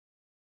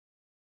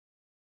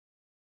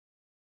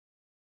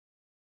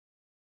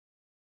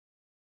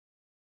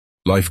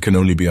Life can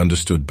only be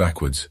understood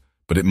backwards,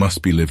 but it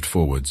must be lived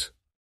forwards.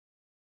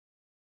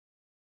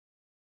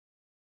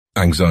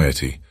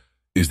 Anxiety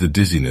is the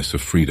dizziness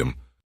of freedom.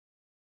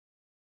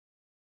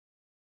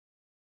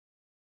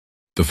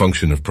 The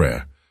function of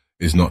prayer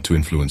is not to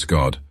influence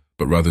God,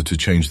 but rather to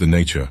change the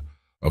nature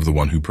of the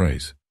one who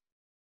prays.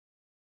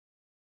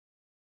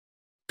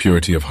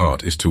 Purity of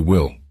heart is to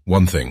will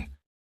one thing.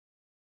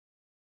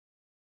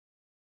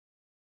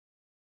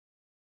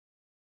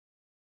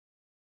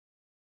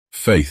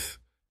 Faith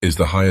is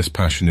the highest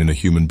passion in a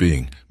human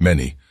being.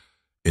 Many,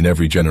 in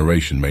every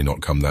generation, may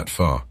not come that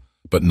far,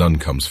 but none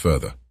comes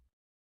further.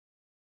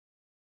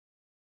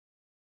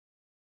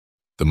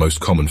 The most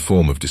common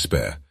form of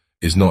despair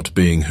is not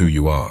being who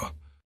you are.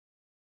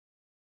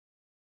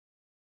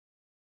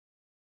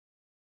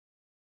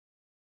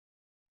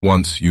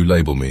 Once you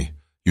label me,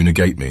 you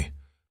negate me.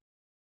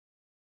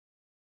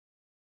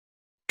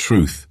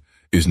 Truth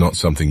is not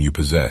something you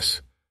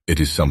possess, it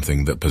is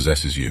something that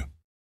possesses you.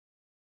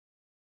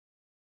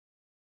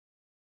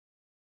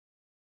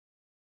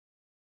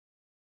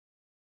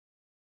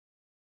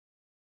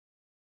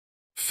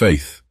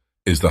 Faith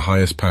is the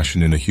highest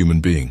passion in a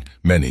human being.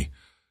 Many,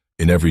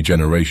 in every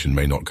generation,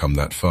 may not come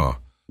that far,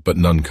 but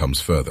none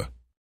comes further.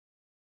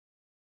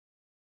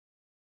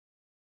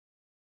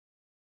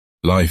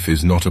 Life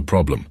is not a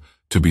problem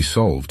to be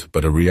solved,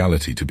 but a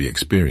reality to be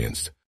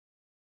experienced.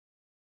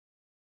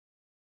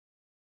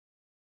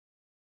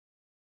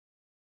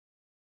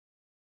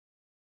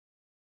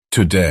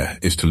 To dare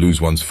is to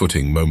lose one's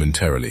footing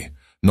momentarily.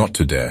 Not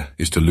to dare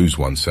is to lose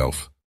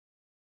oneself.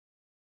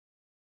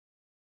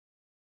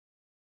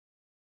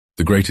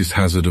 The greatest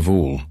hazard of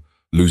all,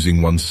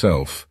 losing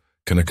oneself,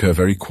 can occur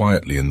very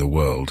quietly in the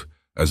world,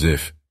 as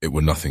if it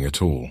were nothing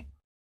at all.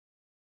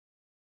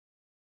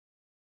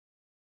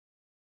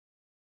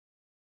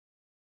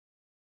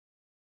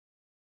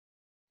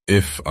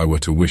 If I were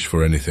to wish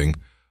for anything,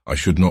 I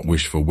should not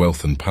wish for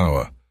wealth and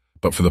power,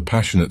 but for the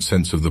passionate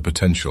sense of the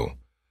potential,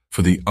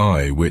 for the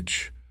eye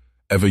which,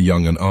 ever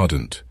young and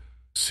ardent,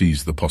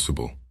 sees the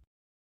possible.